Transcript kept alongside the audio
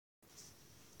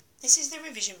This is the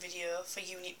revision video for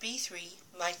Unit B3,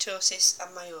 Mitosis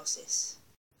and Meiosis.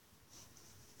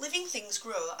 Living things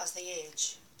grow as they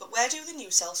age, but where do the new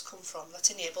cells come from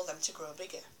that enable them to grow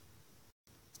bigger?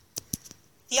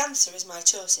 The answer is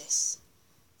mitosis.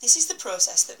 This is the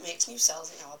process that makes new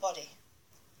cells in our body.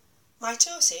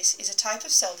 Mitosis is a type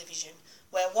of cell division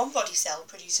where one body cell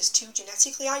produces two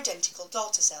genetically identical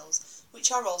daughter cells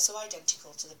which are also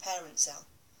identical to the parent cell.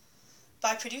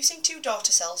 By producing two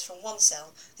daughter cells from one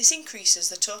cell, this increases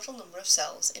the total number of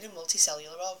cells in a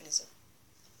multicellular organism.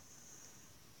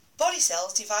 Body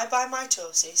cells divide by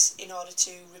mitosis in order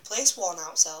to replace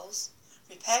worn-out cells,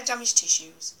 repair damaged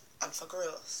tissues, and for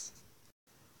growth.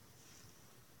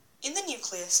 In the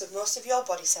nucleus of most of your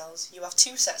body cells, you have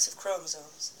two sets of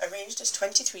chromosomes, arranged as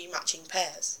 23 matching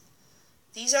pairs.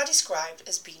 These are described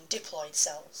as being diploid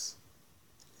cells.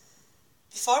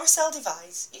 Before a cell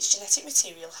divides, its genetic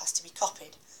material has to be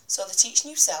copied, so that each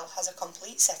new cell has a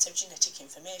complete set of genetic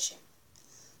information.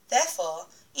 Therefore,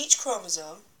 each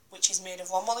chromosome, which is made of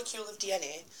one molecule of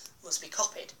DNA, must be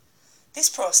copied. This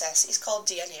process is called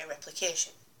DNA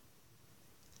replication.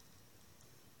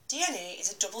 DNA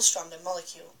is a double-stranded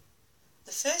molecule.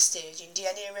 The first stage in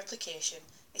DNA replication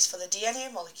is for the DNA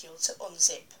molecule to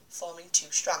unzip, forming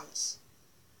two strands.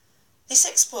 This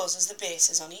exposes the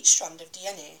bases on each strand of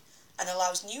DNA and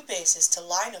allows new bases to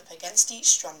line up against each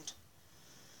strand.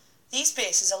 These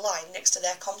bases align next to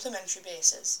their complementary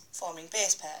bases, forming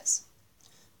base pairs.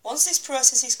 Once this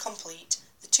process is complete,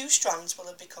 the two strands will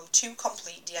have become two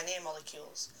complete DNA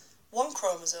molecules. One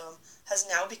chromosome has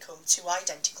now become two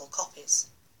identical copies.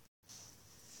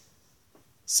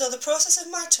 So the process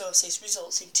of mitosis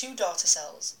results in two daughter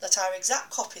cells that are exact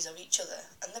copies of each other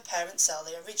and the parent cell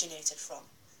they originated from.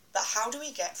 But how do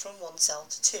we get from one cell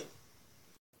to two?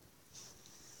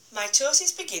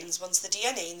 Mitosis begins once the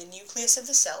DNA in the nucleus of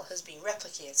the cell has been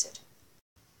replicated.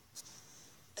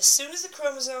 As soon as the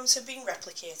chromosomes have been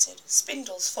replicated,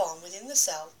 spindles form within the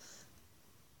cell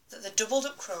that the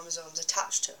doubled-up chromosomes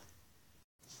attach to.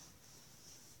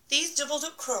 These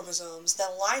doubled-up chromosomes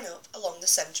then line up along the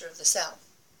centre of the cell.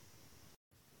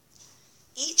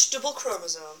 Each double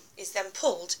chromosome is then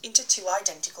pulled into two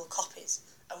identical copies,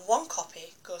 and one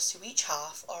copy goes to each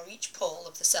half or each pole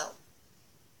of the cell.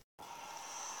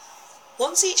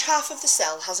 Once each half of the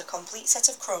cell has a complete set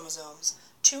of chromosomes,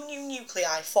 two new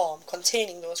nuclei form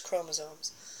containing those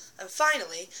chromosomes, and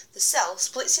finally the cell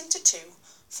splits into two,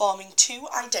 forming two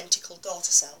identical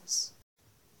daughter cells.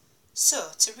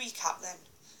 So, to recap then,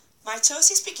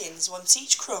 mitosis begins once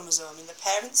each chromosome in the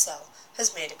parent cell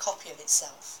has made a copy of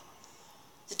itself.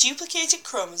 The duplicated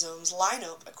chromosomes line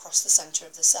up across the centre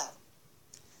of the cell.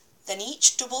 Then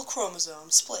each double chromosome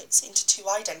splits into two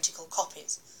identical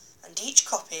copies, and each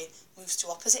copy moves to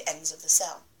opposite ends of the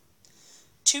cell.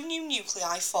 Two new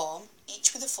nuclei form,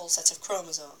 each with a full set of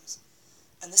chromosomes,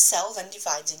 and the cell then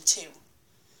divides in two.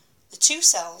 The two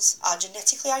cells are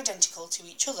genetically identical to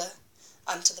each other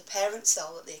and to the parent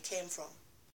cell that they came from.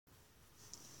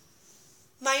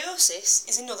 Meiosis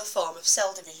is another form of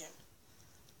cell division.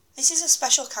 This is a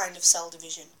special kind of cell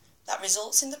division that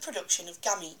results in the production of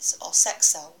gametes or sex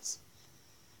cells.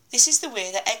 This is the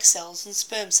way that egg cells and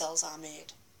sperm cells are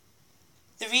made.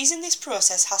 The reason this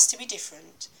process has to be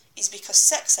different is because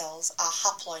sex cells are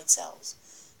haploid cells,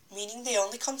 meaning they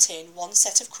only contain one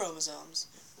set of chromosomes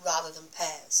rather than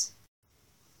pairs.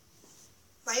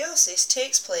 Meiosis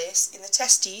takes place in the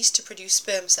testes to produce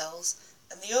sperm cells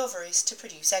and the ovaries to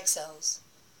produce egg cells.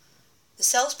 The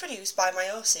cells produced by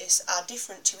meiosis are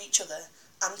different to each other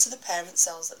and to the parent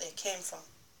cells that they came from.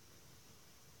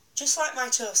 Just like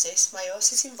mitosis,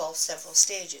 meiosis involves several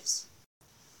stages.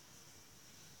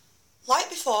 Like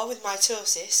before with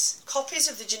mitosis, copies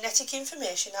of the genetic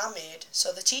information are made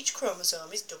so that each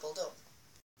chromosome is doubled up.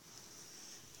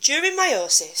 During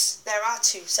meiosis, there are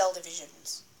two cell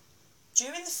divisions.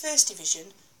 During the first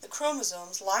division, the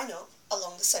chromosomes line up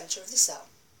along the centre of the cell,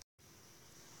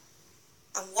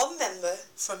 and one member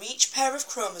from each pair of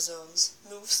chromosomes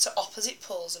moves to opposite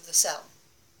poles of the cell.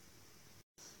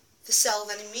 The cell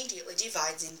then immediately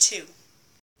divides in two.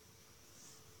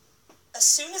 As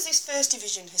soon as this first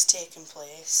division has taken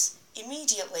place,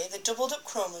 immediately the doubled-up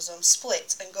chromosomes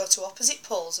split and go to opposite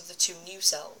poles of the two new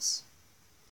cells.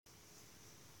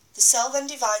 The cell then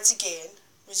divides again,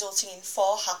 resulting in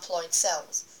four haploid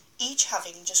cells, each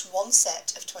having just one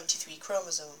set of 23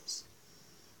 chromosomes.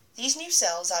 These new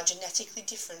cells are genetically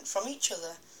different from each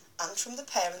other and from the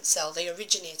parent cell they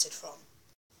originated from.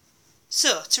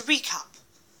 So, to recap,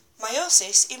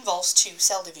 meiosis involves two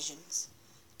cell divisions.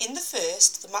 In the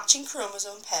first, the matching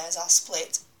chromosome pairs are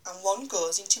split and one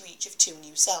goes into each of two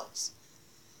new cells.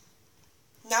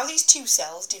 Now these two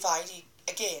cells divide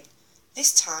Again,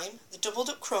 this time the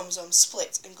doubled-up chromosomes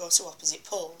split and go to opposite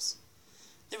poles.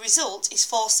 The result is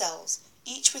 4 cells,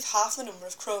 each with half the number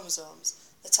of chromosomes,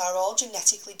 that are all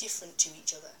genetically different to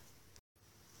each other.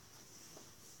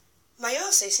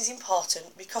 Meiosis is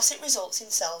important because it results in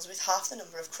cells with half the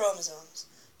number of chromosomes,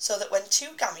 so that when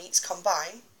 2 gametes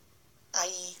combine,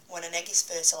 i.e. when an egg is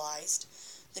fertilised,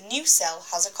 the new cell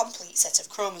has a complete set of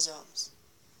chromosomes.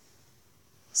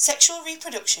 Sexual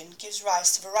reproduction gives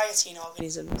rise to variety in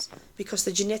organisms because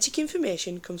the genetic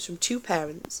information comes from 2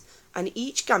 parents and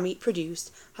each gamete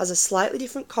produced has a slightly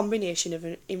different combination of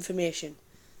information,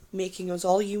 making us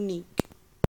all unique.